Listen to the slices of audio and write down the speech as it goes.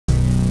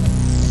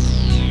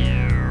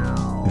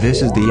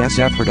This is the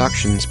SF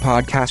Productions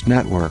Podcast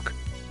Network.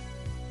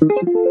 Good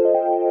evening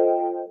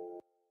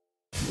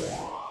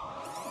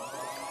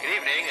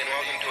and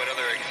welcome to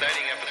another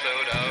exciting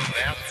episode of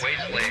Vast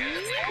Wasteland.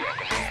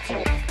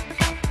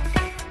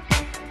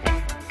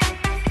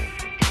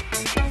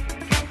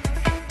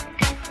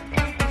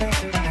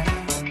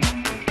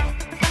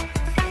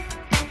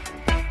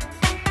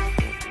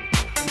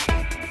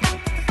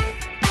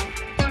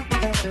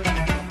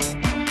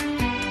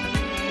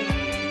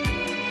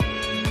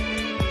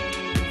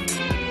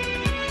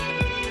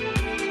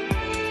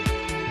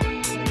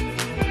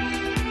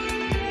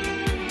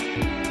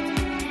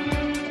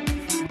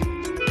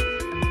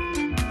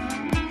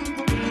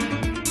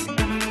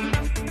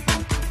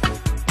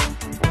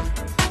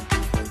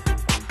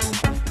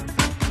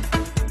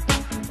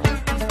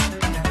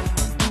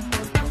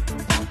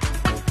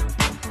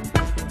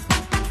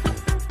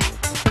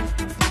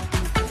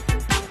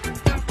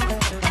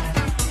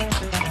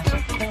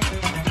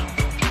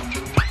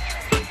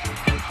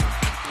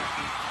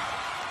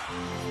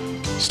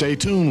 Stay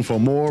tuned for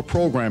more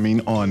programming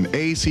on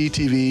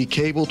ACTV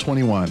Cable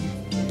 21.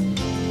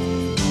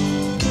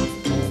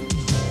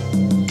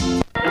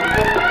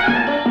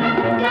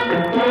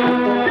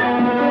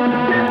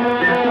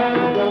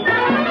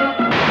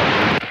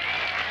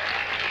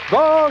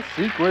 The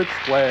Secret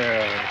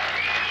Square.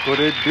 Could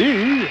it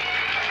be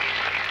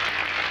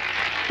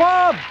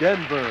Bob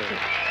Denver,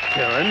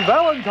 Karen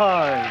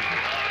Valentine,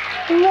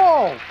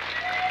 Walt,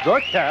 the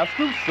cast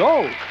of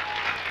Soap,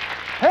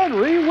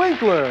 Henry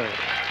Winkler,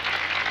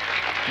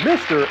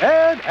 Mr.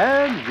 Ed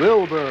and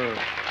Wilbur,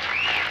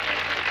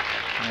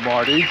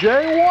 Marty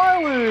J.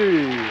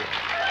 Wiley,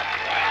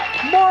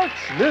 Mark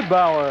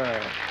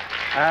Schnidbauer,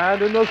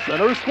 and in the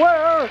center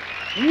square,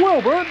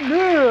 Wilbert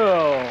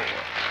Neal.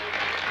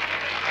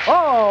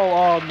 All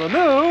on the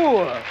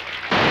new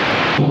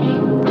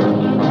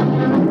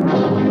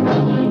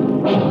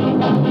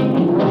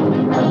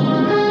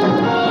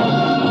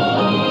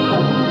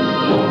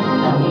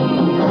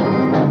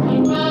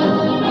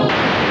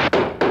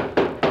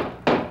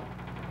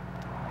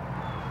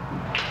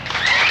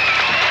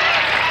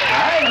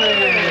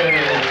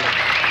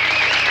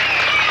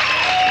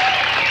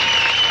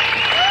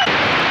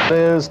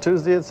Is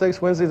Tuesday at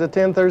 6, Wednesdays at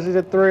 10, Thursdays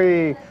at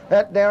 3.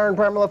 At Darren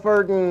Pamela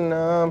Furton.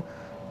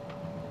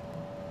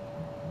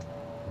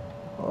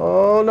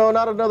 Oh, no,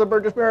 not another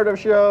Burgess Meredith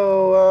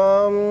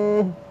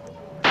show.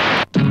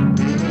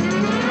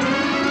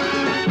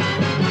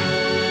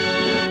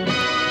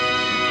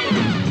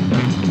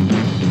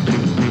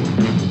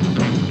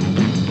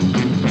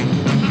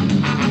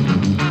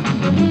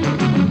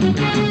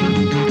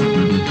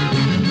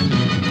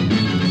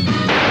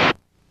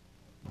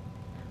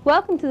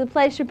 Welcome to the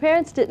place your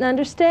parents didn't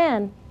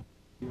understand.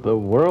 The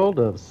world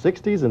of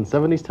 60s and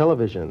 70s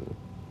television.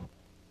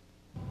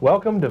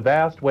 Welcome to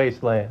Vast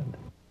Wasteland.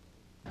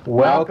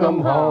 Welcome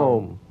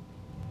home.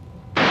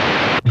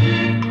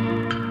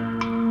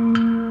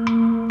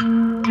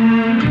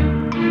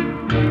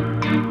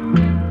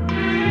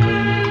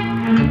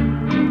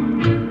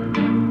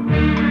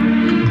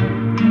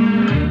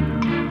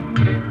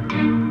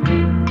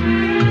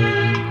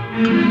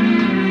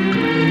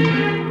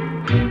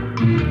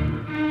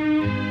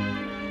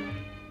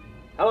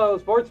 Hello,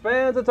 sports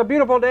fans. It's a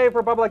beautiful day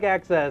for public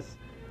access.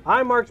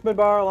 I'm Mark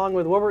Schnidbauer along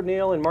with Wilbert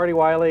Neal and Marty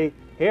Wiley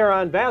here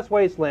on Vast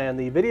Wasteland,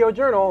 the video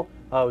journal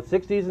of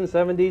 60s and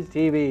 70s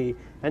TV.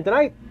 And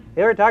tonight,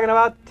 we're talking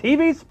about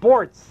TV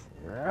sports.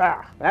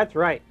 That's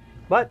right.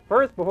 But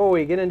first, before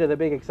we get into the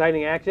big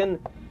exciting action,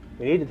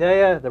 we need to tell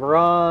you that we're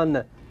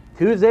on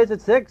Tuesdays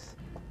at 6,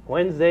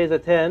 Wednesdays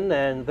at 10,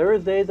 and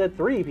Thursdays at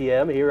 3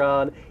 p.m. here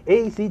on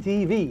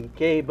ACTV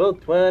Cable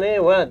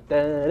 21.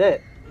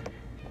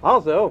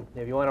 Also,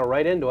 if you want to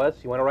write into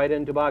us, you want to write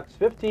into Box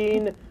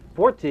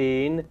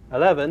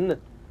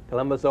 151411,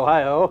 Columbus,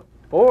 Ohio,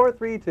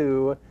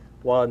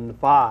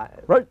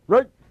 43215.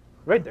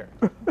 Right there.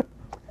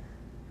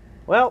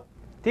 Well,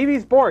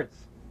 TV sports.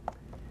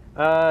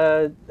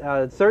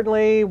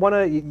 Certainly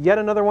yet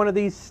another one of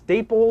these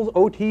staples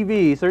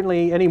OTV,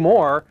 certainly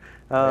anymore.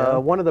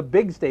 One of the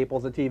big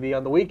staples of TV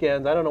on the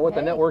weekends. I don't know what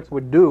the networks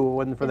would do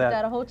wasn't for that. It's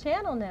got a whole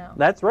channel now.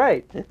 That's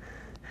right.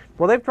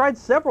 Well, they've tried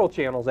several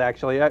channels,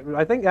 actually.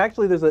 I think,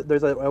 actually,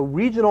 there's a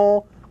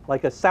regional,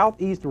 like a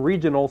Southeast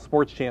regional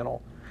sports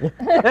channel.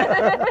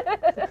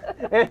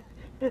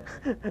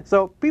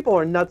 So people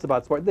are nuts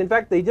about sports. In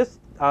fact, they just,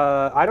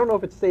 I don't know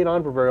if it stayed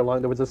on for very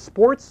long. There was a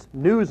sports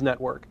news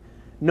network.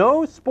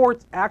 No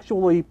sports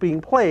actually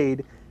being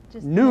played,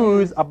 just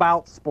news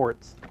about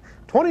sports.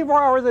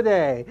 24 hours a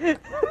day.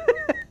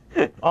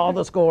 All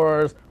the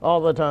scores, all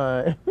the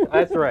time.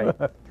 That's right.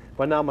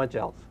 But not much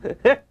else.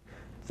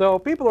 So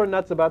people are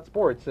nuts about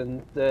sports,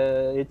 and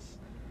it's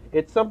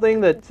something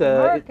that... It's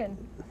American.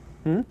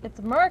 It's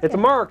American. It's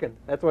American.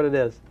 That's what it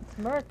is. It's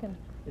American.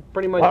 It's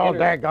pretty much... Oh,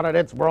 daggone it,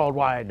 it's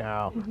worldwide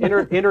now.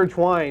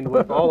 Intertwined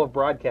with all of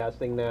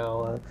broadcasting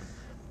now.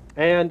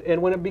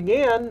 And when it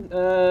began,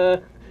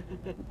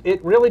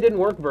 it really didn't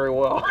work very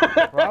well.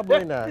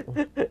 Probably not.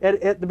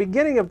 At the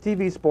beginning of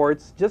TV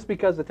sports, just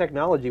because the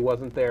technology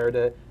wasn't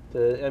there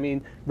I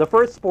mean, the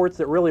first sports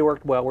that really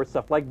worked well were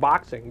stuff like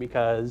boxing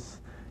because,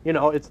 you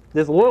know, it's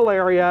this little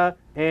area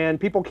and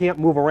people can't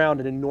move around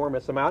an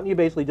enormous amount, and you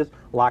basically just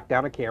lock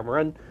down a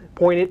camera and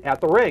point it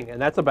at the ring,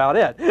 and that's about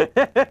it.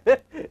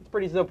 It's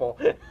pretty simple.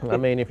 I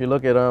mean, if you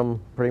look at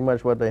pretty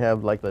much what they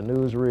have, like the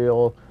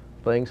newsreel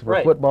things for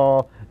Right.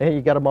 football, and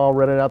you got them all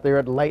running out there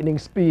at lightning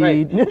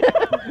speed. Right.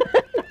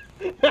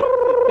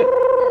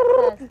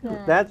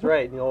 That's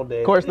right, in the old days.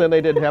 Of course, then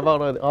they didn't have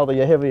all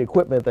the heavy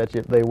equipment that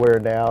they wear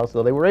now,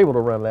 so they were able to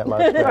run that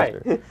lot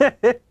faster.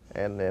 Right.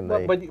 And then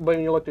But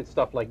when you looked at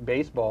stuff like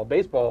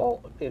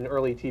baseball in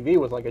early TV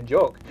was like a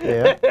joke.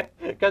 Yeah.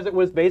 Because it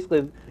was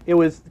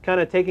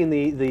kind of taking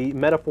the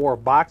metaphor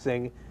of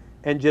boxing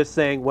and just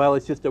saying, well,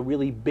 it's just a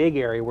really big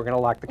area we're going to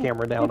lock the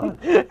camera down on.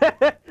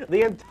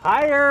 The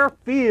entire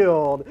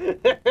field. you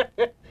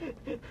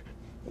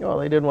know,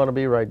 they didn't want to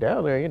be right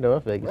down there. You know,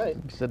 if they Right.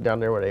 sit down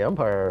there where the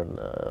umpire and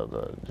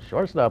the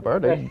shortstop are,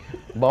 the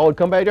ball would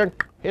come back there and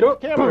hit the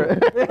camera.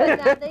 But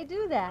now they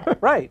do that.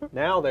 Right.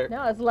 Now they're...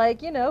 Now it's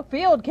like, you know,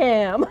 field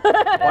cam. Well,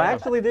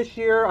 actually, this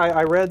year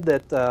I read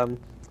that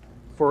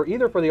for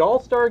either for the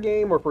All-Star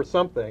game or for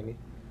something,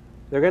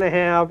 they're going to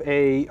have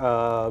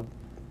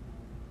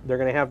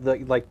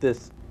like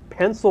this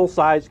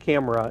pencil-sized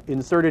camera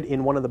inserted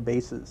in one of the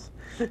bases.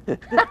 Oh,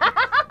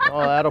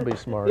 that'll be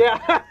smart.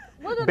 Yeah.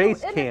 Well, Base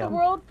isn't it cam. the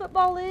World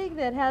Football League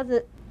that has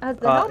the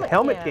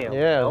helmet cam?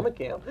 Yeah. Helmet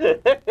cam.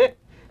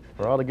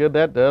 For all the good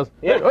that does.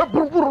 Yeah.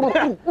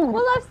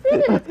 Well, I've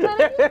seen it. It's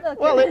kind of neat looking.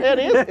 Well, it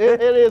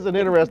is an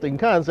interesting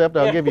concept.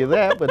 I'll give you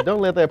that, but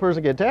don't let that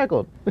person get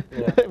tackled.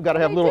 They've got to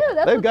have little.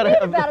 That's They've got to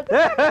what's have. weird about it.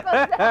 The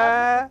camera goes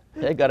down.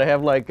 They've got to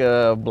have like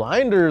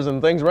blinders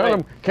and things around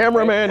them.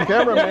 Cameraman,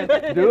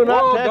 do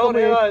not Whoa, tackle don't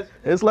me. hit us.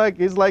 It's like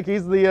he's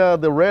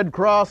the Red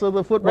Cross of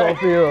the football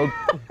field.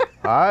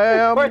 I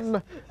am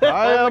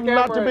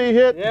not to be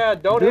hit. Yeah,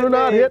 don't do hit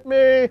not me. hit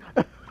me.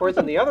 Of course,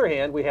 on the other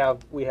hand, we have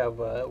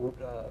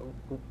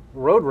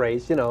road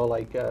race, you know,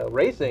 like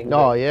racing.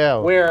 Oh, yeah.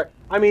 Where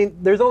I mean,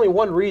 there's only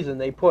one reason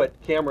they put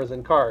cameras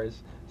in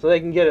cars, so they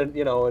can get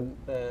a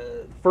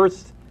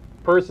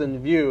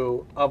first-person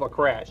view of a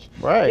crash.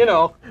 Right. You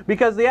know,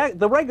 because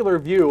the regular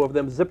view of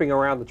them zipping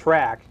around the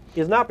track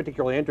is not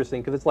particularly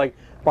interesting because it's like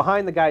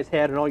behind the guy's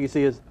head, and all you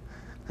see is.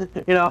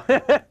 You know,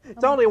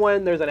 it's only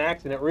when there's an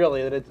accident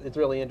really that it's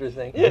really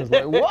interesting. It's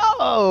like,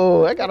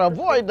 whoa, I gotta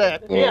avoid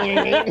that.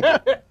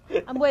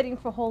 I'm waiting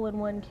for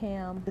hole-in-one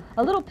cam.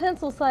 A little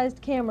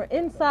pencil-sized camera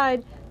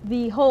inside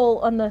the hole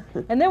on the,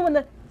 and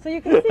then so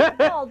you can see the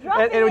ball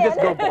dropping and it would in. just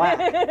go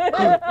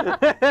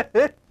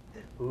black.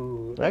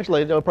 Ooh.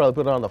 Actually, they'll probably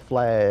put it on the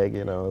flag,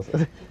 you know.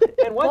 And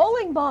what's,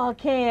 Bowling ball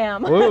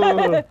cam.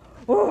 Ooh.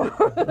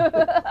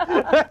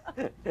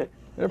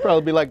 It'll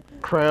probably be like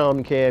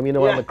crown cam, you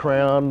know, on the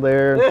crown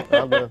there,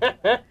 on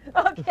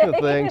the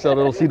thing, so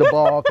they'll see the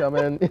ball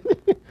coming.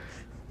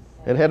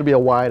 It had to be a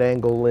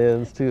wide-angle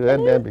lens too.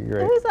 That'd be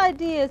great. Whose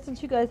idea,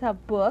 since you guys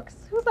have books,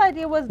 whose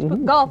idea was to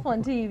put golf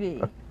on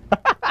TV?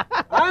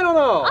 I don't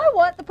know. I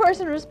want the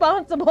person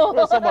responsible.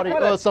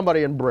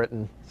 Somebody in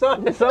Britain.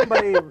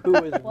 Somebody who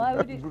is Why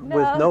would you-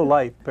 with no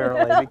life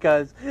apparently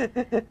because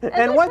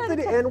and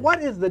what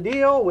is the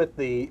deal with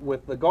the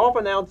golf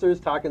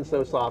announcers talking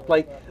so soft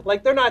like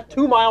they're not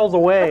 2 miles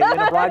away in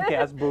a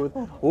broadcast booth.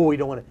 Oh, we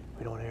don't want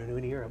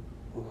to hear them.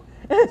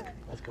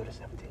 Let's go to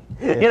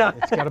 17. You know,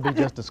 It's got to be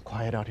just as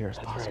quiet out here as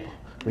possible. right.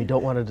 We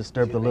don't want to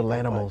disturb the little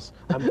animals.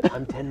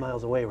 I'm 10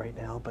 miles away right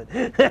now, but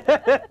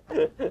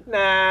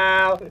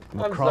no, I'm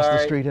Across sorry.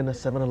 the street in a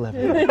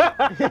 7-Eleven.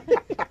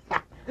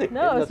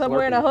 No,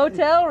 somewhere in a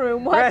hotel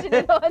room watching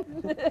it on.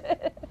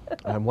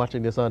 I'm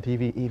watching this on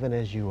TV even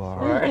as you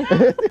are.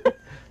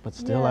 But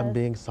still, I'm Yes.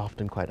 being soft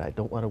and quiet. I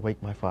don't want to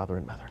wake my father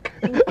and mother.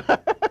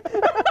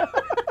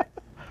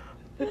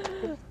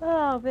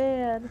 Oh,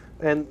 man.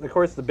 And of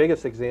course, the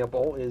biggest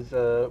example is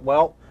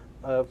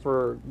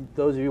for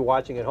those of you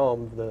watching at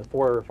home, the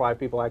 4 or 5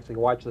 people actually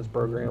watch this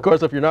program. Of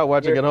course, if you're not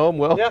watching at home,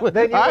 well, Yeah,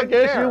 then you I wouldn't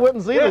guess care. you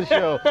wouldn't see the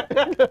show.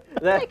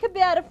 They could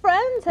be at a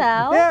friend's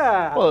house.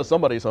 Yeah. Well,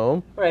 somebody's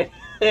home. Right.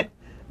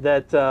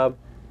 That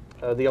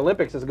the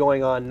Olympics is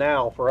going on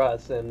now for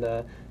us, and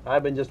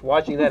I've been just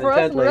watching that For us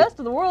and intently. the rest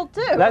of the world,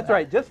 too. That's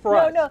right, just for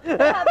us. No,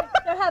 they're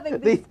having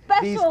these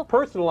These special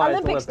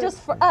personalized Olympics Olympics.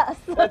 just for us.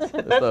 That's It's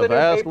the the new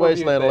vast pay-per-view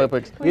Wasteland thing.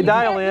 Olympics. You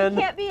dial You in.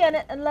 can't be in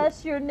it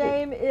unless your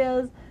name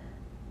is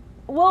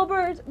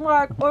Wilbert,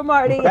 Mark, or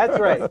Marty. That's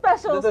right.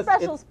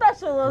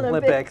 Special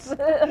Olympics.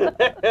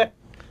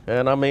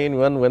 And I mean,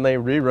 when they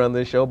rerun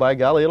this show, by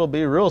golly, it'll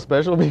be real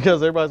special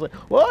because everybody's like,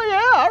 well,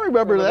 yeah, I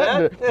remember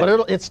that.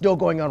 But it's still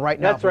going on right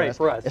now. That's right,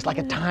 for us. It's like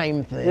a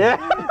time thing. Yeah.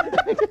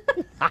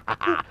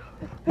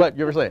 But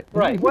you were saying.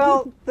 Right.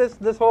 Well,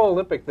 this whole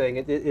Olympic thing,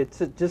 it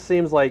just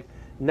seems like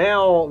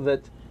now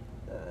that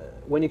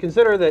when you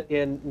consider that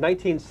in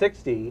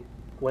 1960,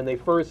 when they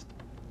first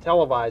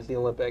televised the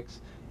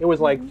Olympics, it was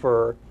like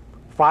for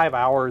 5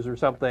 hours or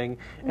something,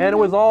 and it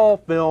was all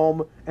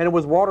film, and it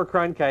was Walter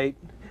Cronkite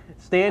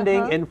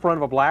standing in front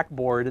of a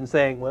blackboard and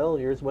saying, well,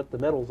 here's what the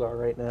medals are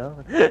right now.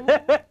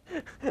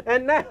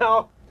 And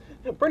now,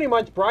 pretty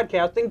much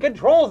broadcasting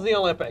controls the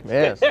Olympics.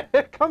 Yes.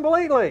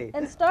 Completely.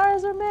 And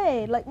stars are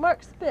made, like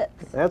Mark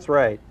Spitz. That's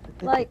right.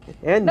 Like,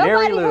 And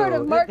nobody Mary heard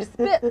Lou. of Mark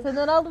Spitz, and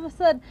then all of a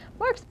sudden,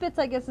 Mark Spitz,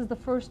 I guess, is the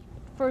first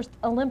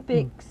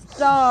Olympic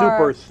star.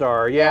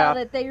 Superstar, yeah.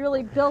 That they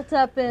really built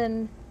up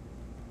in.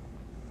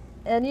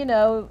 And you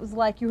know, it was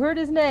like you heard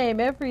his name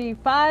every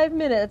 5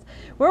 minutes.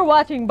 We're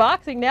watching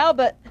boxing now,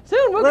 but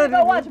soon we're going to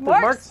go watch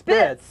Mark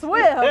Spitz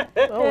swim.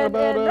 and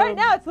right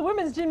now it's the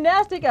women's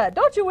gymnastic.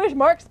 Don't you wish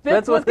Mark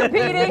Spitz was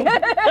competing?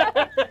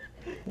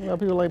 Well,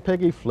 people like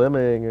Peggy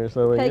Fleming or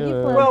something. Peggy you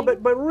know. Fleming. Well,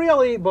 but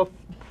really,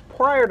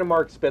 prior to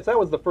Mark Spitz, that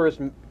was the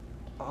first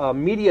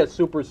media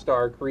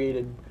superstar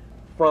created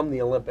from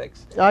the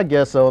Olympics. I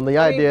guess so. And the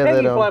idea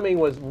Peggy that Fleming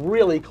was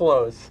really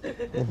close,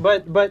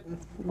 but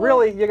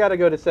really you got to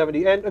go to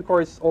 70, and of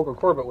course Olga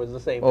Korbut was the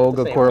same.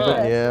 Olga Korbut,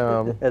 time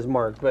yeah, as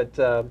Mark. But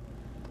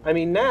I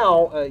mean,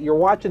 now you're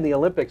watching the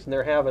Olympics and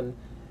they're having.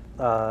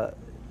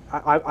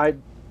 I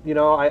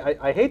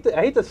hate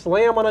to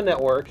slam on a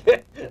network,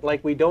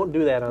 like we don't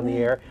do that on the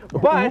air,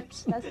 but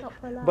That's not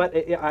for long. but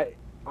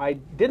I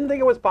didn't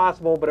think it was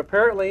possible, but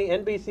apparently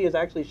NBC is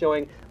actually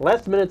showing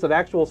less minutes of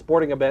actual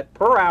sporting event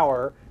per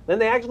hour than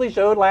they actually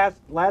showed last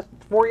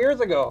 4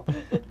 years ago.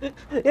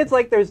 It's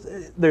like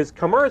there's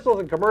commercials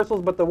and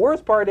commercials, but the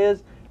worst part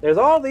is there's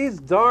all these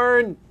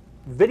darn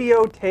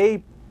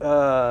videotape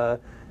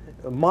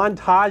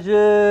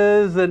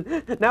montages,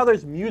 and now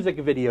there's music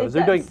videos.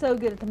 They're doing so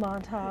good at the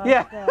montage.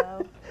 Yeah.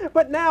 Though.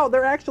 But now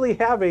they're actually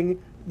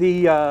having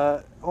the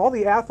all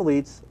the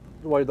athletes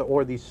or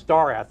the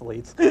star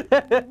athletes.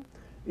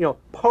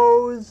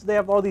 Pose. They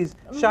have all these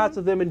shots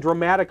of them in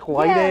dramatic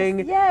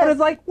lighting, yes. and it's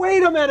like,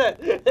 wait a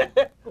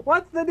minute,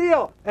 what's the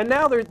deal? And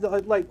now there's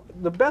like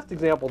the best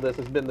example of this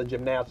has been the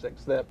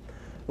gymnastics, the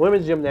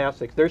women's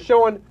gymnastics. They're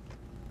showing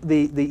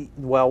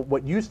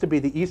what used to be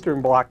the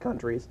Eastern Bloc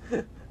countries.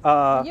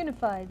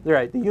 Unified.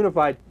 Right, the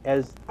unified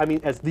as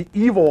the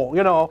evil, they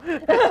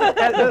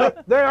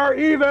are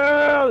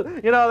evil.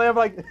 They have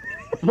like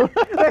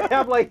they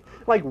have like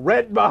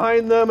red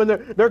behind them, and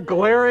they're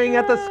glaring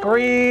at the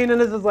screen,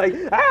 and it's just like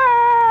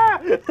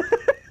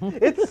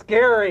it's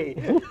scary.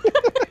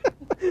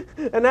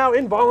 And now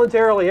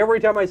involuntarily, every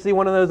time I see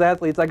one of those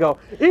athletes, I go,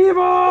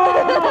 evil.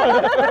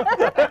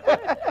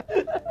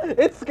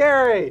 It's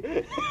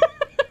scary.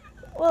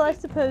 Well, I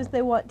suppose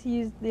they want to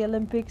use the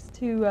Olympics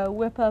to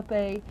whip up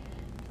a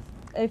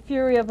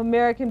fury of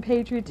American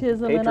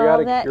patriotism and all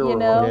Patriotic that, furor.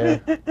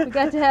 Yeah. We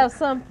got to have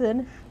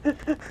something.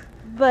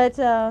 But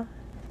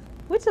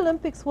which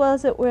Olympics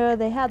was it where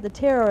they had the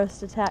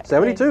terrorist attack?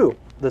 72.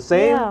 The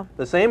same. Yeah.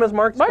 The same as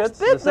Mark Mark Spitz.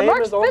 Spitz, the same the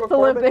Mark as Olga Spitz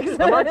Korbut, Olympics.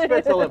 The Mark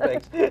Spitz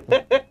Olympics.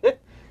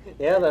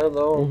 Yeah,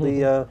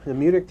 the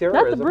Munich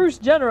terrorism. Not the Bruce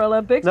Jenner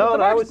Olympics, No, but the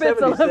that Mark was Spitz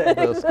 76.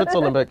 Olympics. the Spitz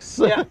Olympics.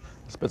 Yeah.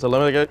 Spitz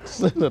Olympics.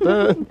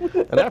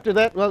 And after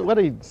that, what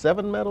he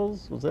 7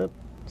 medals? Was that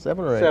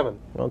 7 or 8? 7.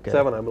 Okay.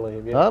 7, I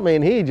believe. Yeah. I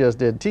mean, he just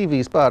did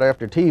TV spot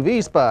after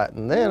TV spot,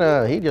 and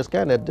then he just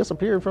kind of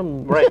disappeared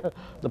from Right.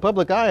 the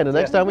public eye. And the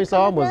next time we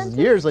saw him was Dentist.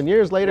 years and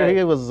years later. Right.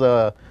 He was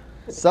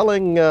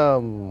selling.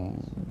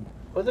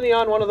 Wasn't he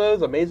on one of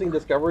those Amazing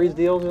Discoveries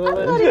deals or I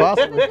thought something? he was a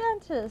Possibly.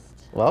 dentist.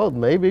 Well,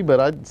 maybe, but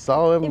I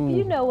saw him. If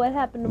you know what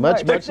happened to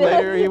much Mark much Spitz.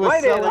 later. He was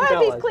Might have. selling. Why have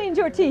Tell he's us. cleaned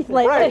your teeth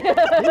lately? Right.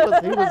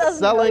 He was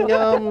selling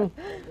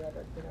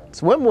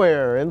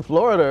swimwear in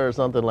Florida or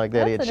something like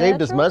that. He had That's a shaved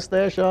his natural.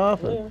 mustache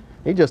off, and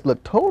he just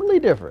looked totally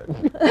different.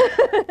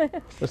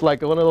 It's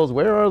like one of those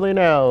 "Where are they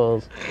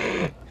now?"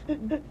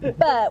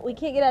 But we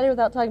can't get out of here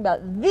without talking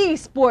about the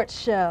sports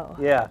show.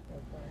 Yeah.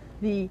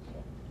 The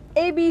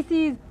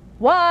ABC's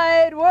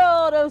Wide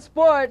World of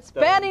Sports,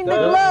 spanning the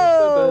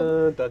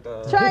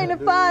globe, trying to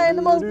find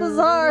the most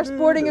bizarre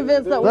sporting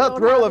events that we The don't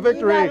thrill have of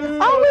in the victory.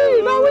 United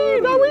Aween,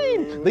 aween,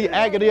 aween. The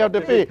agony of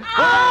defeat.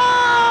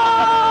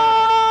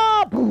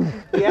 Ah!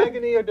 The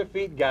agony of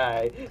defeat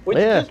guy, which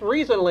Yeah. just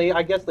recently,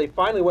 I guess they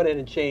finally went in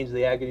and changed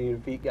the agony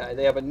of defeat guy.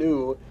 They have a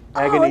new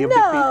agony of defeat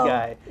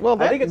guy.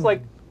 Well, I think it's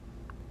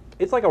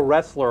like a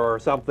wrestler or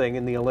something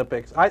in the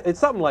Olympics. It's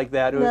something like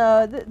that.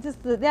 No,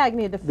 just the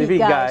agony of defeat Defeat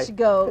guy guy. should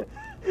go.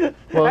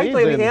 Well, Actually, he's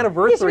the in- He should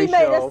anniversary be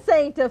made show. a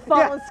saint of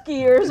fallen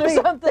skiers or They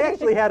something.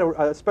 actually had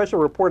a special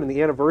report in the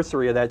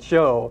anniversary of that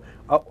show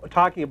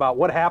talking about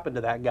what happened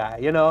to that guy,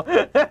 He got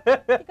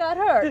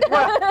hurt.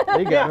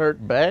 He got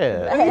hurt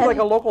bad. He's like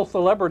a local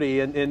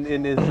celebrity in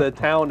his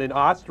town in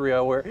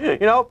Austria where,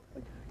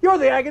 you're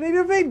the agony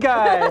defeat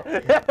guy.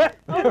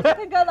 Oh, we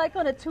could go like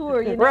on a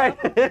tour, you know.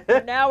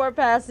 Right. Now we're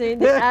passing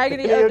the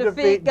agony of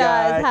defeat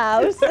guy's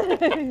house.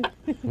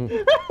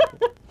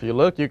 If you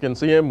look, you can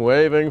see him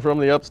waving from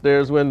the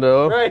upstairs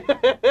window Right.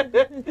 because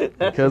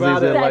he's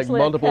about in it. like Actually,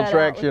 multiple cut out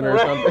traction or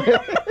with something.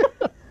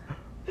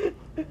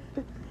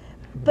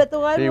 But the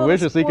Wide He World of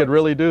wishes he could Sports-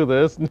 really do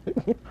this.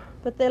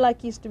 But they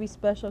used to be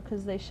special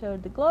because they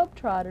showed the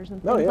Globetrotters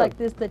and Oh, things yeah. like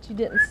this that you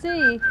didn't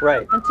see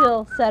Right.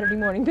 until Saturday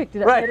morning picked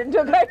it up Right. and made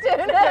it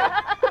into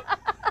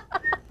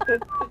a cartoon.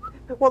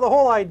 Well, the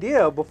whole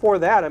idea before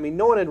that, I mean,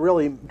 no one had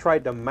really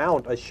tried to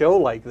mount a show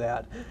like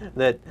that.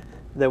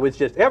 That was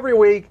just every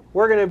week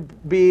we're going to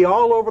be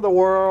all over the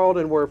world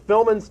and we're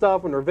filming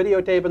stuff and we're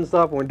videotaping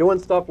stuff and we're doing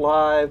stuff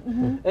live.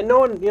 And no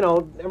one,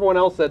 everyone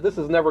else said this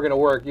is never going to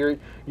work. You're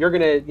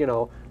going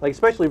to, like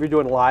especially if you're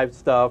doing live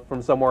stuff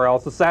from somewhere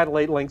else, the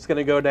satellite link's going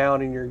to go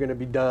down and you're going to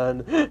be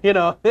done.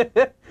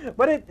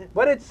 But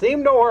it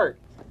seemed to work.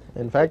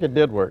 In fact, it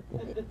did work.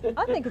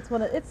 I think it's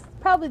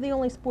probably the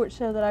only sports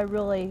show that I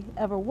really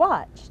ever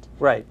watched.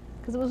 Right.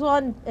 Because it was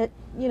on at,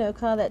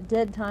 kind of that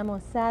dead time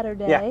on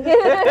Saturday.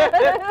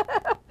 Yeah.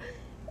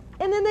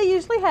 And then they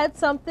usually had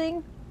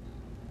something.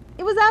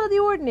 It was out of the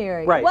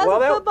ordinary. Right. It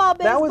wasn't football,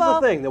 baseball. That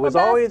was the thing. It was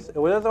always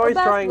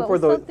trying for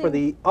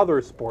the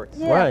other sports.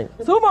 Yeah. Right.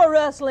 Sumo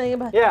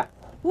wrestling. Yeah.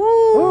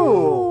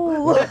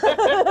 Ooh.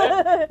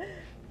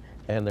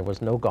 And there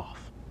was no golf.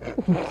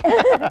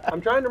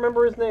 I'm trying to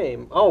remember his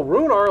name. Oh,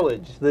 Rune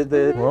Arledge,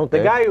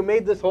 the guy who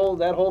made that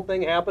whole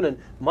thing happen. And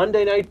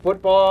Monday Night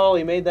Football,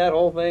 he made that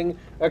whole thing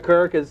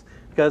occur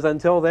because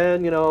until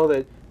then,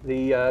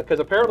 because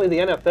apparently the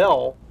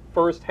NFL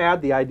first had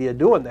the idea of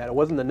doing that. It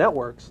wasn't the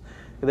networks.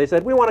 They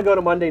said, we want to go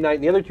to Monday night,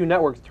 and the other two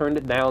networks turned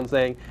it down,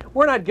 saying,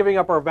 we're not giving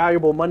up our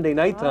valuable Monday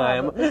night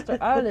time. But Mr.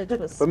 Arledge was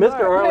But smart.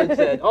 Mr. Arledge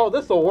said, oh,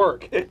 this will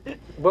work.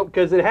 But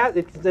because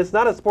it's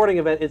not a sporting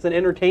event, it's an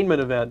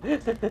entertainment event.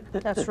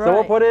 That's right. So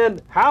we'll put in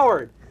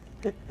Howard.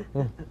 The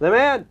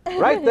man,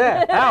 right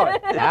there,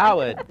 Howard.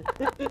 Howard.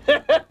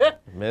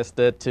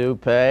 Mr.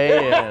 Toupee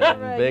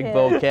and Right big here.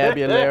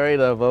 vocabulary,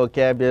 the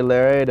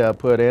vocabulary to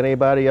put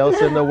anybody else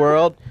in the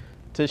world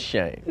to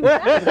shame.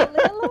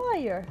 Actually a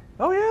lawyer.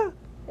 Oh, yeah.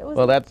 It was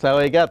Well, that's how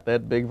he got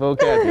that big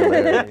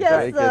vocabulary. I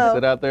guess He so. could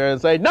sit out there and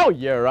say, no,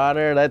 Your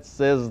Honor, that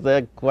says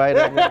that quite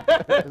a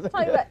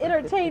talking about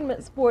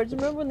entertainment sports.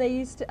 Remember when they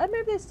used to?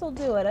 Maybe they still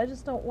do it. I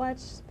just don't watch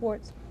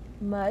sports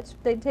much.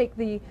 They'd take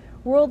the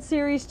World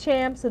Series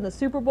champs and the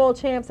Super Bowl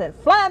champs and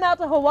fly them out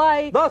to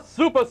Hawaii The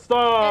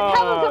superstar. and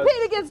have them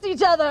compete against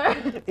each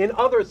other. In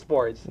other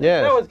sports.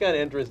 Yes. That was kind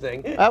of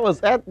interesting. Didn't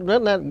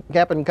that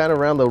happen kind of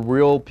around the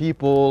real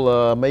people,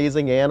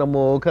 amazing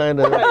animal kind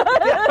of?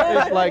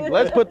 It's like,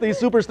 let's put these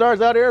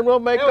superstars out here and we'll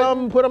make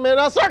put them in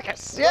a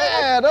circus.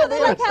 Yeah, So they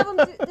like have them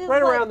do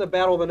Right like, around the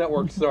Battle of the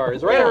Network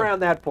Stars. Right around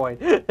that point.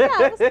 Yeah,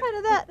 it was kind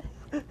of that.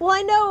 Well,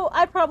 I know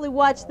I probably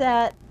watched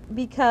that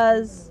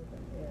because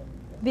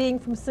being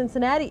from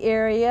Cincinnati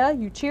area,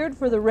 you cheered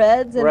for the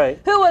Reds. And Right.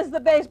 who was the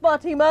baseball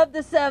team of the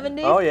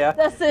 70s? Oh, yeah.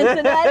 The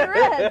Cincinnati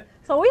Reds.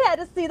 So we had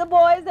to see the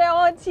boys there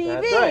on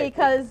TV That's right.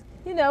 because,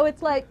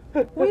 it's like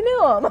we knew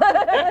them.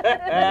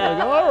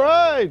 Like, all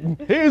right,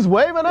 he's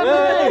waving at me.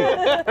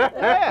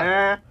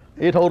 Yeah.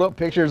 He'd hold up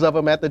pictures of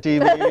him at the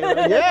TV.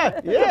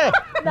 Yeah.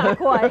 Not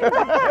quite.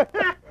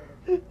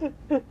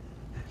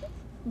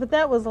 But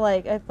that was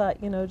like, I thought,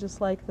 just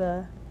like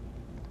the,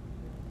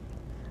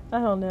 I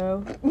don't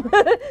know,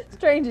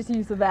 strangest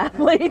use of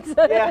athletes.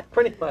 Yeah,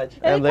 pretty much.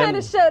 And And it kind then-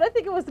 of showed, I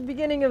think it was the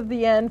beginning of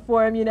the end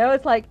for him,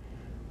 It's like,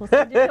 we'll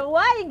send you to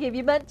Hawaii and give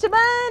you a bunch of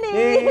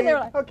money. And they were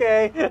like,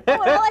 Okay. oh, and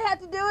all I have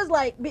to do is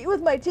like be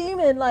with my team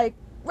and like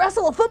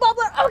wrestle a football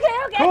player. Okay.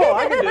 Cool,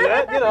 I can do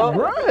that,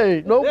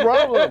 Right, no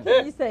problem.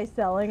 You say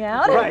selling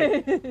out.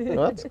 Right.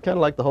 Well, that's kind of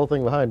like the whole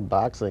thing behind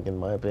boxing, in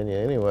my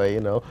opinion. Anyway,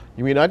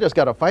 you mean I just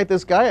got to fight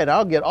this guy and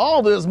I'll get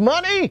all this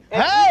money?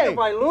 And Hey, if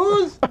I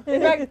lose,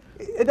 in fact,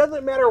 it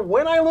doesn't matter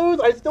when I lose,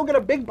 I still get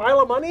a big pile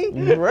of money.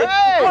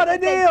 right. What a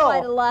They'd fight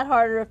a deal. lot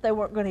harder if they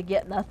weren't going to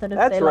get nothing if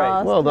That's they right.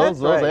 lost. Well, That's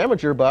those right.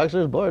 amateur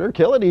boxers, boy, they're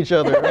killing each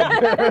other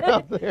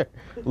out there.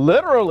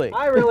 Literally.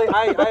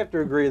 I have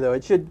to agree, though.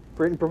 It should,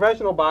 in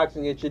professional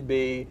boxing, it should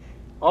be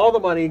all the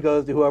money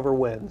goes to whoever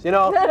wins. The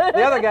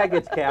other guy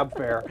gets cab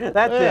fare.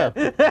 That's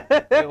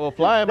it. We'll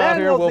fly him out Then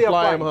here, we'll see a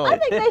fly him fight. home. I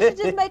think they should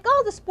just make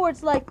all the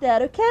sports like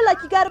that, okay?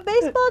 Like you got a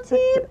baseball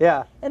team,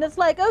 Yeah, and it's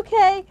like,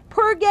 okay,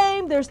 per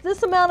game, there's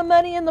this amount of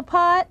money in the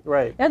pot,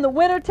 right, and the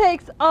winner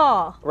takes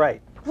all.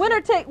 right.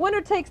 Winner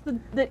takes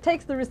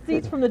the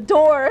receipts from the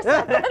doors.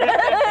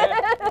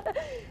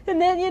 And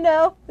then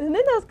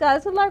those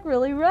guys would like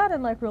really run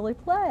and like really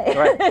play.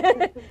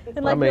 Right.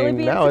 And like I really mean,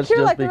 be now it's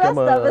insecure just like the rest become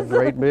of a us.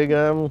 great big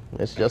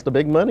it's just a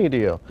big money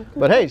deal.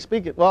 But hey,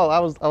 I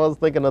was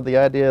thinking of the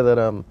idea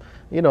that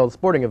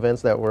sporting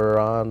events that were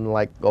on in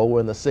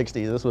the 60s.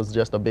 This was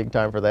just a big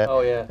time for that.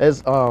 Oh, yeah.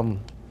 As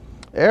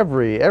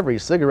every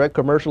cigarette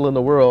commercial in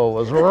the world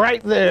was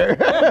right there.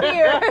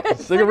 Beer.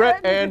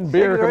 Cigarette and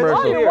beer Cigarettes commercial.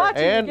 Oh, you're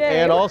watching and the game.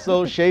 and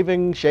also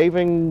shaving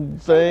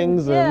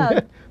things Yeah.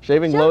 and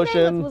shaving Joe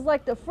lotion. Namath was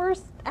like the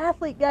first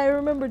athlete guy I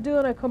remember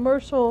doing a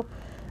commercial,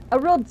 a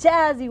real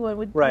jazzy one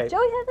with Right.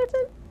 Joey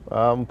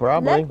Heatherton.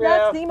 Probably. Let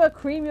Yeah. Noxzema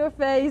cream your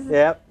face.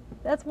 Yep.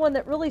 That's one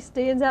that really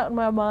stands out in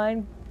my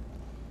mind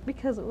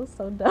because it was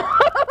so dumb.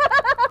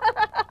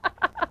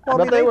 Well,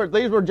 But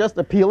these were just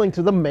appealing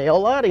to the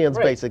male audience,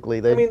 Right. basically.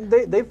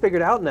 they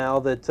figured out now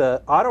that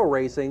auto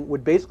racing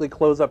would basically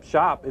close up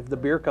shop if the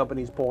beer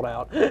companies pulled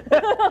out.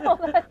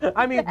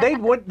 I mean,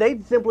 they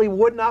simply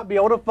would not be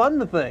able to fund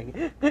the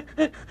thing.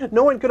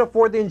 No one could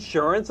afford the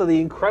insurance or the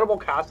incredible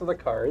cost of the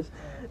cars.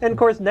 And of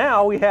course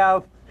now we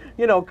have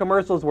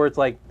commercials where it's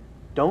like,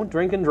 "Don't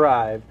drink and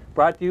drive."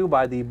 Brought to you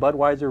by the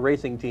Budweiser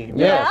Racing Team.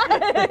 Yeah.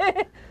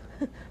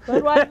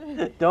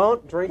 Budweiser.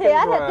 Don't drink Hey, and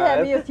I drive. had to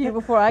have me a few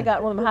before I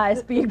got one of them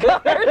high-speed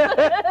cars.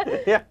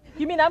 Yeah.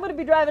 You mean I'm going to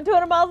be driving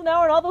 200 miles an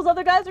hour and all those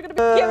other guys are going to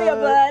be, give me a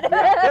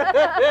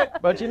bud.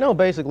 But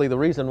basically the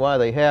reason why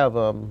they have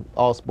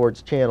all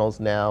sports channels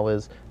now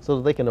is so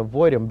that they can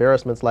avoid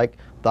embarrassments like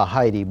the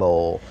Heidi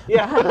Bowl.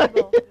 Yeah.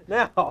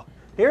 Now,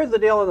 here's the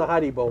deal in the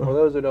Heidi Bowl, for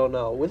those who don't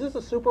know. Was this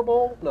a Super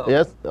Bowl? No.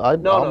 Yes, No.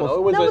 almost.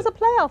 It was, That was a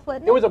playoff,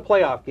 wasn't it? it was a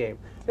playoff game.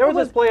 There was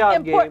this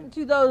playoff game. important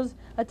to those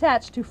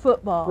attached to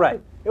football.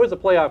 Right. It was a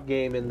playoff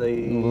game in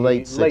the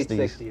Late 60s.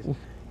 60s.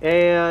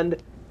 And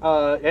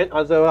so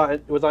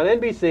it was on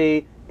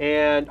NBC,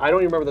 and I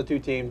don't even remember the two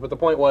teams, but the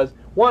point was,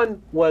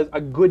 one was a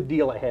good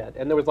deal ahead,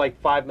 and there was like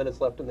 5 minutes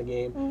left in the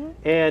game.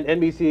 And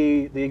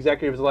NBC, the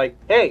executive was like,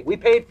 "Hey, we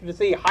paid to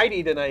see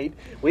Heidi tonight.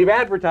 We've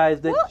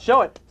advertised it. Well,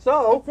 show it."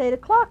 So It's 8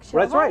 o'clock, show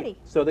that's Heidi. right.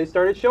 So they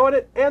started showing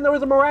it, and there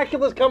was a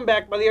miraculous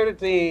comeback by the other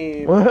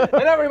team, and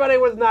everybody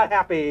was not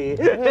happy.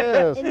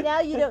 Yes. And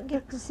now you don't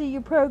get to see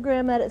your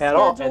program at its At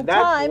all, scheduled and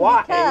that's time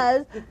why.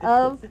 because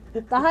of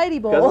the Heidi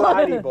Bowl. Because of the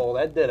Heidi Bowl,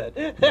 that did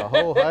it. The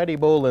whole Heidi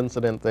Bowl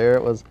incident there,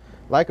 it was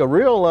like a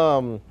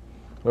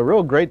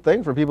real great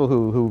thing for people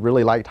who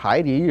really liked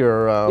Heidi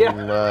or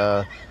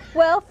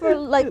Well, for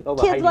like All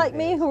the kids Heidi like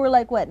me fans. who were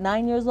like, what,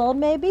 9 years old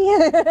maybe?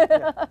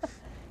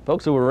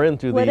 folks who were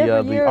into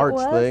Whatever the year it arts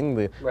was. thing,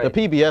 the Right.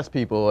 PBS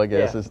people, I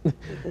guess, Yeah. is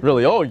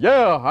really, oh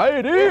yeah,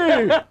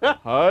 Heidi,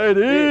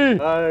 Heidi.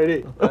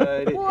 Heidi.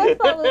 Well, I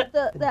thought with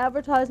the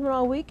advertisement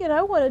all weekend,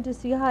 I wanted to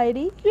see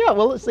Heidi. Yeah,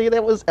 well, see,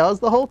 that was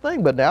the whole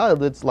thing, but now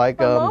it's like,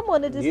 My mom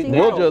wanted to see Now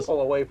We'll Heidi. just-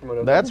 pull away from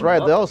it. that's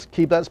right, they'll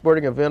keep that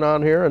sporting event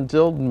on here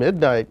until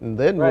midnight, and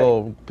then Right.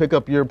 we'll pick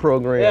up your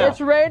program. Yeah.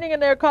 It's raining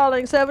and they're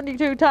calling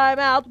 72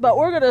 timeouts, but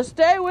we're going to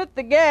stay with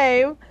the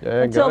game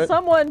Yeah, until got it.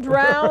 someone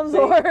drowns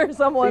or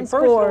someone See,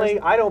 personally, scores.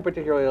 I don't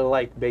particularly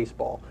like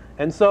baseball,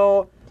 and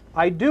so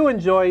I do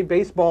enjoy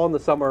baseball in the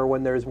summer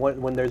when there's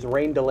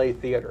rain delay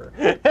theater,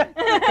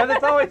 because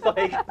it's always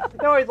like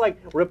they always like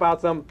rip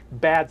out some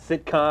bad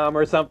sitcom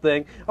or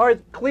something. Or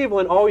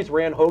Cleveland always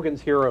ran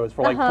Hogan's Heroes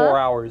for like 4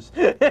 hours.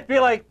 It'd be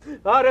like,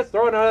 oh, just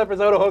throw another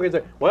episode of Hogan's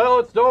Heroes. Well,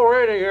 it's still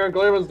raining here in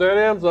Cleveland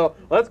Stadium, so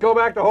let's go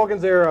back to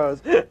Hogan's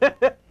Heroes.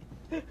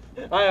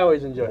 I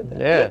always enjoyed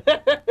that.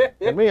 Yeah.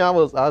 And me, I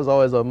was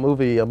always a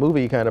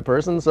movie kind of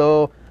person,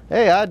 so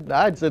hey,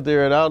 I'd sit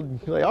there and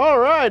I'd say, all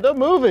right, the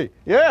movie,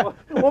 yeah.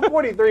 Well,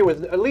 43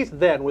 was, at least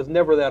then, was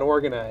never that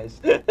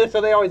organized.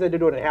 So they always had to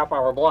do it in a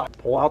half-hour block.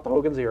 Pull out the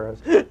Hogan's Heroes.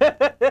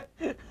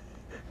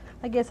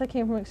 I guess I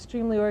came from an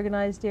extremely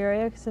organized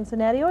area.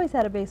 Cincinnati always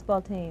had a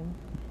baseball team.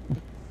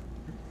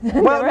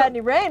 Never had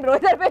any rain, but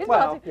always had a baseball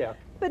Well, team. yeah.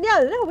 But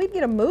yeah, no, we'd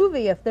get a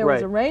movie if there was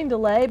Right. a rain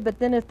delay. But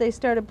then if they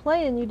started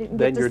playing, you didn't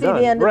Then get to you're see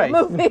done. the end Right.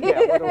 of the movie. Yeah,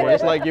 what do Well,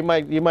 it's like you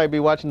might be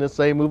watching the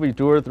same movie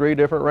 2 or 3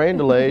 different rain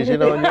delays,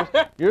 and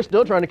you're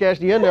still trying to catch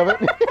the end of it.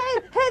 hey,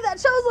 that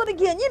shows one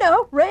again.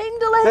 Rain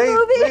delay Hey,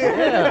 movie.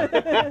 Yeah.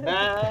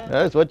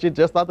 That's what you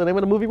just thought the name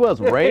of the movie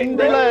was, Rain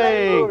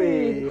Delay.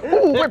 Movie.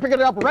 Ooh, we're picking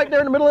it up right there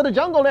in the middle of the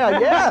jungle now.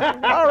 Yeah.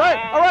 All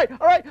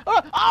right.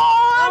 Oh,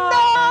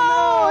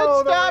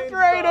 no! It stopped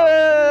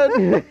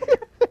raining.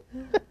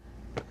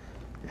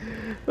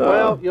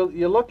 Well,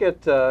 you look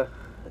at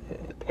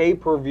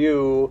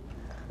pay-per-view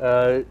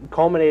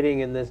culminating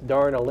in this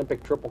darn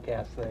Olympic triple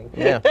cast thing.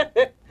 Yeah.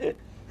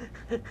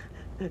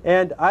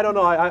 And I don't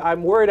know,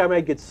 I'm worried I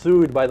might get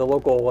sued by the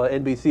local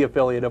NBC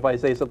affiliate if I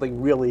say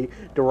something really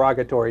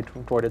derogatory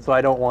toward it, so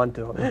I don't want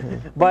to.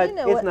 But You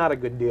know it's what- not a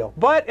good deal.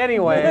 But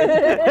anyway,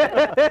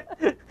 it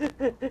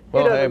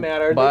Well, doesn't hey,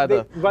 matter. by by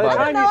the the-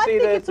 time No, you I see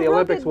think this, it's a the real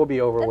Olympics good- will be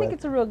over I with. think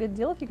it's a real good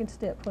deal if you can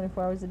stay up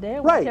 24 hours a day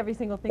and Right. watch every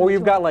single thing. Or that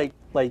you've you got want.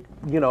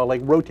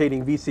 like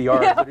rotating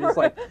VCRs. Yeah, that are just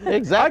like,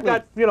 Exactly.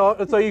 I've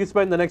got, so you can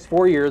spend the next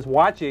 4 years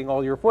watching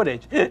all your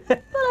footage. But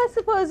I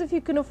suppose if you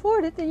can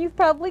afford it, then you've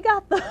probably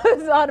got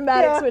those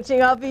automatic Yeah.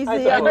 switching off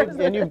VCRs.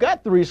 And you've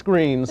got 3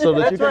 screens so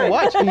that you can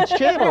That's watch each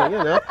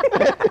channel,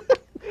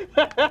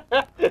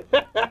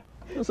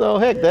 So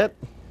heck,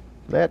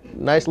 that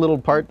nice little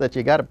part that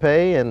you got to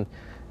pay, and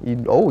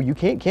you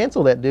can't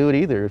cancel that dude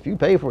either. If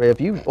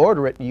you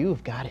order it,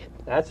 you've got it.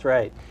 That's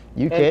right.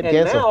 You can't and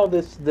cancel. now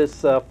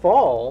this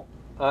fall,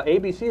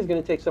 ABC is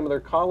going to take some of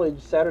their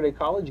Saturday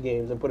college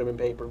games and put them in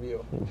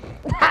pay-per-view.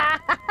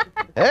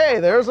 Hey,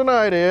 there's an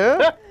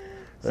idea.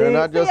 They're See-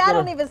 not See, just I gonna-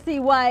 don't even see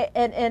why,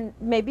 and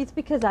maybe it's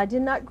because I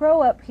did not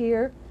grow up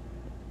here.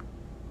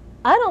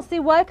 I don't see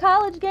why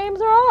college games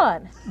are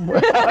on.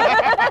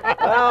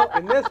 Well,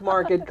 in this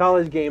market,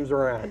 college games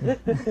are on.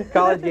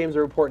 College games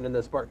are important in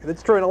this market.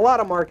 It's true in a lot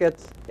of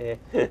markets.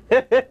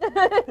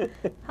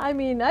 I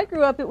mean, I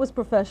grew up, it was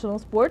professional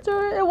sports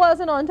or it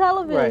wasn't on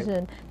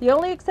television. The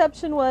only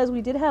exception was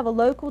we did have a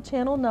local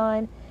Channel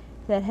 9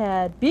 that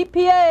had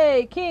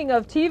BPA, King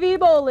of TV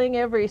Bowling,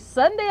 every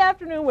Sunday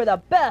afternoon where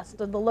the best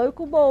of the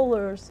local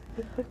bowlers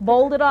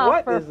bowled it off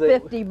What for is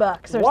it-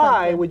 $50 or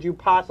Why something. would you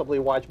possibly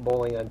watch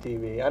bowling on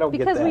TV? I don't get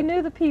that. Because we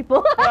knew the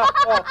people.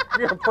 Well,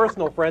 you're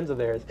personal friends of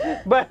theirs.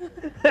 But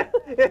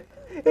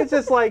It's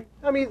just like,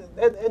 I mean,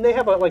 and they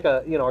have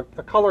a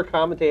color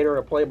commentator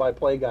and a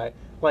play-by-play guy.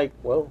 Like,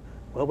 well,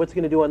 what's he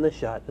going to do on this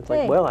shot? It's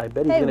like, well, I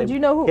bet he's going to would you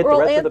know who hit the Earl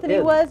rest of the Anthony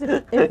pins. was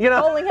if You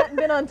know? bowling hadn't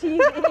been on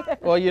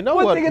TV? Well, you know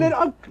What's what? he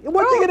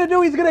going to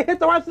do? He's going to hit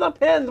the rest of the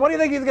pins. What do you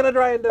think he's going to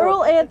try and do?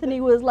 Earl Anthony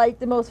was like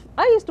the most.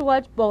 I used to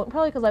watch bowling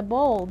probably because I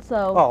bowled.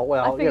 So Oh,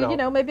 well, I figured, you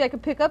know. maybe I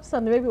could pick up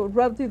something. Maybe it would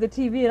rub through the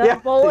TV and Yeah.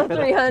 I'd bowl at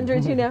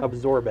 300.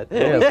 Absorb it. We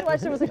used to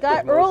watch, there was a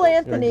guy, Earl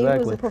Anthony, who was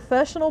Exactly. a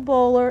professional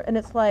bowler, and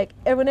it's like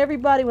when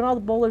all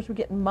the bowlers were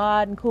getting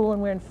mod and cool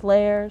and wearing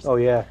flares. Oh,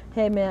 yeah.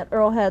 Hey man,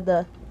 Earl had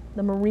the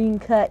marine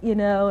cut,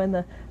 and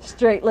the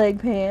straight leg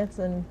pants,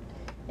 and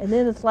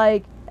then it's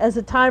like as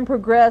the time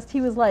progressed,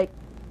 he was like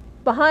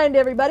behind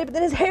everybody, but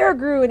then his hair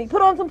grew and he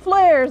put on some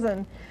flares,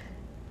 and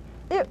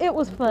it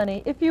was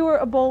funny. If you were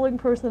a bowling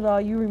person at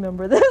all, you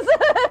remember this.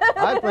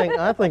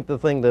 I think the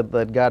thing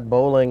that got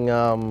bowling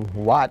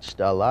watched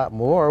a lot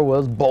more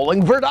was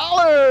Bowling for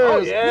Dollars.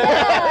 Oh,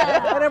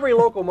 yeah. And every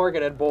local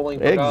market had bowling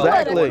for dollars.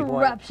 Exactly. What a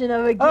corruption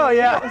of a game. Oh,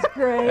 yeah. That was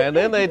great. And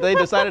then they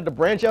decided to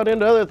branch out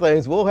into other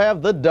things. We'll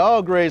have the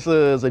dog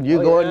races, and you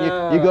Oh, go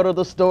yeah. and you go to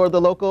the store, the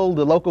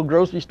local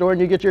grocery store, and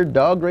you get your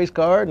dog race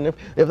card. And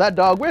if that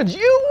dog wins,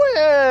 you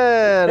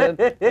win.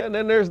 And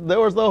then there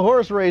was the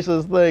horse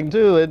races thing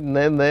too. And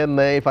then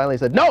they finally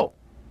said, no,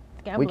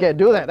 we can't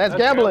do that. That's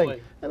gambling.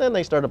 gambling. And then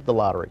they start up the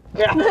lottery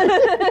Yeah.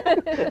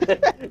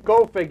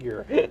 Go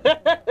figure.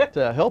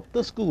 to help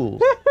the schools.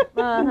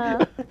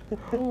 Uh-huh.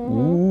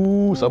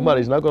 Ooh,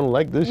 somebody's not going to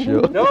like this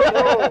show. No,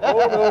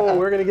 oh no,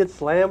 we're going to get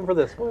slammed for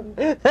this one.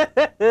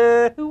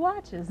 Who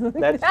watches?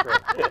 That's true.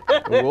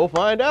 We'll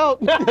find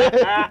out.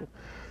 My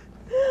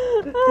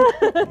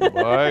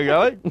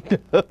golly.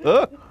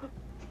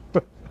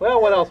 Well,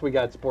 what else we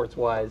got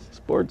sports-wise?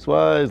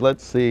 Sports-wise,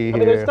 let's see I mean,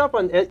 there's here. stuff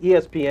on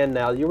ESPN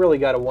now. You really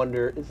got to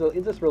wonder, is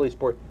this really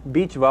sport?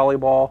 Beach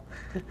volleyball.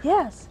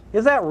 Yes.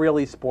 Is that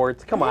really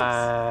sports? Come Yes.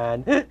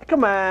 on.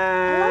 Come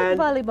I on.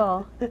 like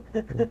volleyball.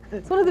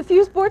 It's one of the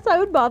few sports I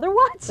would bother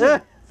watching.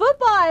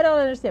 Football, I don't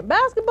understand.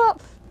 Basketball,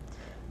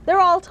 they're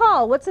all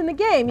tall. What's in the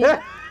game?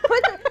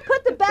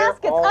 Put the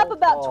baskets all up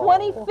about tall.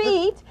 20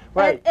 feet,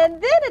 Right. and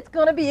then it's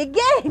going to be a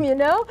game,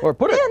 Or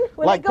put then, it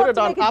when they go put it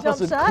to on make a jump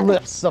opposite shot,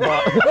 cliffs of play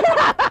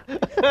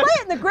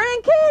it in the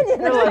Grand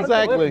Canyon. Like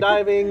Exactly. cliff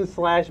diving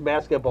 /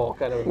 basketball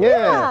kind of. Yeah,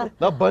 Yeah.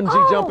 the bungee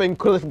Oh. jumping,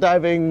 cliff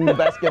diving, That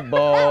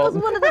basketball. was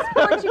one of the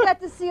sports you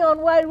got to see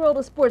on Wide World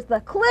of Sports, the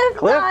cliff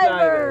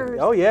divers.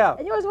 diving. Oh, yeah.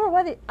 And you always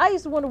wonder I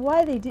used to wonder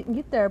why they didn't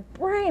get their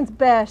brains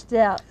bashed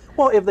out.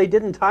 Well, if they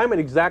didn't time it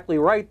exactly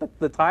right,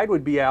 the tide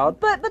would be out.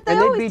 But they and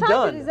they'd always be timed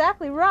done. it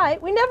exactly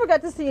right. We never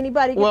got to see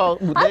anybody get Well,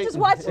 I they- just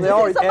watched They to see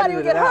always somebody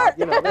would edited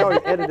get it hurt. out. They always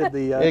edited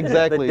the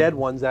Exactly. dead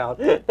ones out.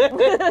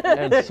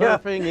 And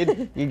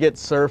surfing, you get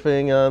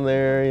surfing on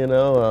there, Yeah,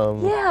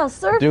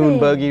 surfing. dune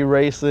buggy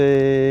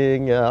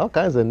racing, all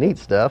kinds of neat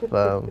stuff.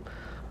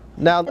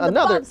 Now the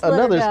another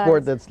bobsledder guys.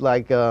 sport that's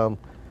like I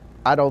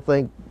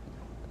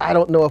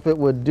don't know if it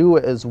would do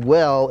it as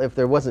well if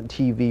there wasn't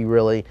TV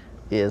really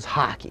is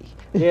hockey.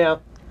 Yeah.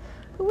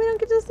 But we don't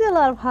get to see a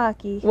lot of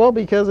hockey. Well,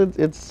 because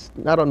it's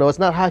I don't know, it's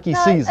not hockey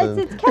No, season.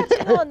 it's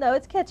catching on though.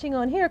 It's catching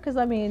on here because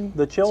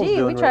The Chill's we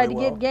doing tried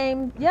really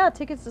to get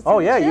tickets to see Oh,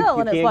 the yeah, you Chill,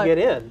 and it's can't like, get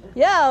in.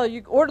 yeah,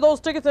 you order those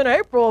tickets in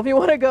April if you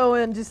want to go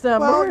in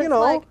December. Well, It's you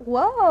know. like,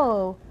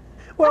 whoa.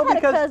 Well, I had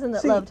because a cousin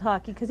that see, loved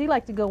hockey because he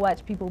liked to go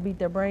watch people beat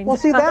their brains Well,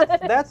 see, out.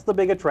 that's the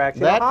big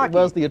attraction That of hockey.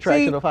 was the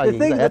attraction See, of hockey. The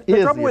thing, That the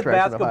is trouble the with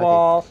attraction of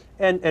basketball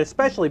and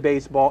especially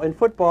baseball and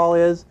football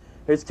is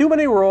there's too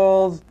many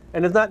rules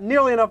and there's not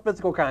nearly enough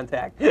physical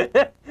contact. Well,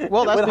 that's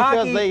With because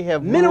hockey, they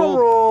have minimal ruled-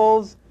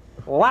 rules,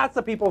 lots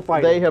of people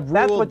fighting. They have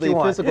That's ruled what the you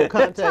want. physical Big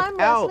contact time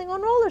out. wrestling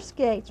on roller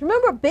skates.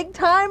 Remember big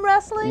time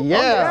wrestling?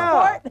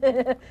 Yeah.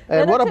 Sport?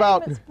 And what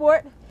about- Entertainment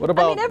sport? what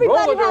about I mean,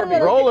 everybody roller had derby?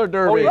 a Roller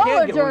derby. Oh, you roller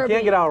can't get, derby. we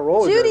can't get out of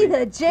roller Judy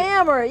derby. the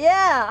Jammer,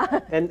 yeah.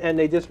 And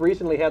they just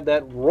recently had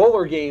that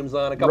roller games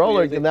on a couple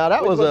Roller. years ago. Now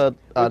that which was an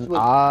which was-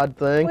 odd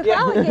thing. With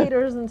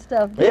alligators and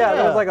stuff. Yeah,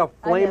 there was like a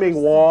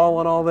flaming wall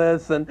and all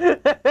this, and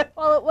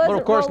Well, it wasn't But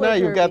of course roller now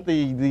you've got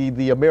derby.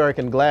 the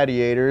American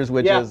Gladiators,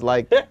 which Yeah. is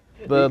like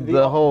The-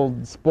 the whole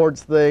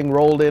sports thing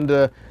rolled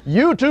into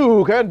you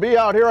too can be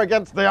out here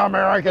against the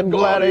American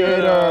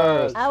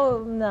Gladiators.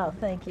 No,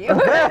 thank you.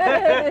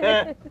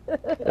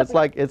 It's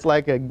like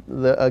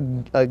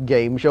a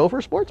game show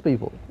for sports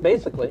people.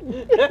 basically,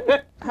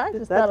 I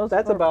just thought it was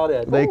that's fun. about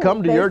it. They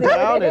come to your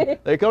town and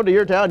they come to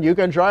your town. You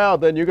can try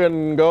out. Then you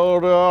can go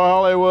to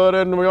Hollywood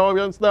and go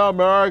against the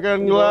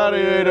American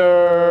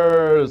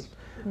Gladiators.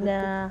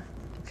 Nah.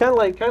 Kind of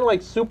like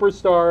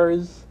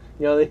Superstars,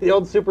 the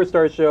old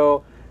Superstar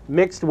show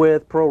mixed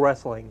with pro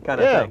wrestling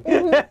kind of Yeah.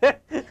 thing.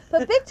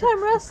 But big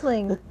time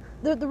wrestling,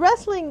 the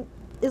wrestling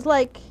is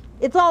like,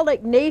 it's all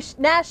like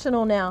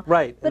national now.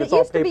 Right. But and it it's all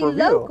used to be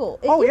pay-per-view. local.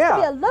 It Oh used to yeah.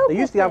 be a local They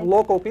used to have thing.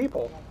 local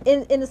people.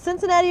 In the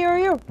Cincinnati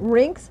area,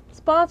 Rinks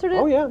sponsored it.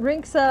 Oh, yeah.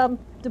 Rinks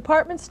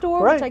department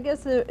store, Right. which I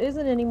guess there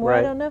isn't anymore. I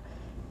Right. don't know.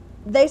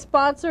 They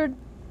sponsored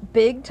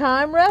big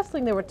time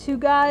wrestling. There were two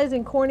guys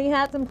in corny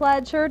hats and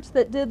plaid shirts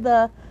that did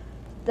the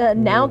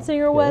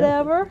announcing or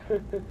whatever.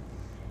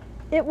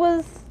 It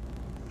was.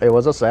 It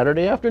was a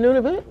Saturday afternoon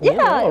event? Yeah, it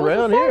was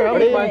around a here. I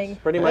Saturday mean, thing.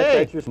 Pretty much hey,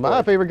 that's your sport.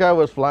 my favorite guy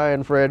was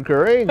Flying Fred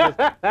Curry.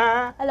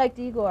 I liked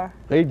Igor.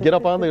 He'd get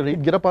up on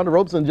the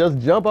ropes and just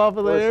jump off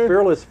of It was there.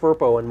 Fearless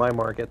Furpo in my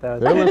market. That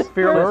was Fearless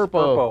Fearless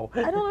Furpo.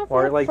 I don't know if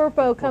Or we had like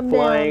Furpo come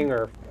flying down.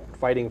 or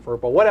fighting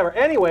Furpo, whatever.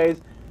 Anyways,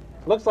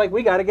 looks like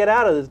we got to get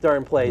out of this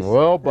darn place.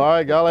 Well,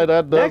 by golly,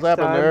 that does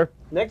happen there.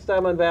 Next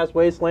time on Vast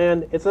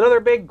Wasteland, it's another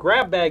big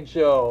grab bag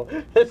show.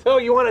 So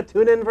you want to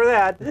tune in for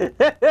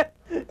that.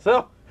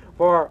 So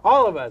for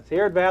all of us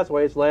here at Vast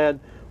Wasteland,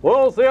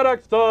 we'll see you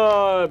next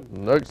time.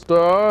 Next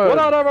time. Good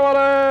night,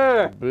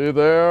 everybody. Be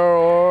there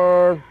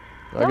or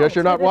I guess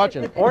you're not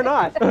watching. Or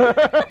not. Good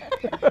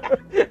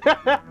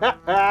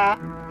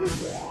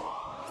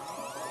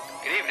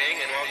evening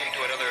and welcome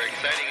to another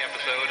exciting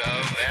episode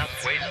of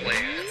Vast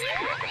Wasteland.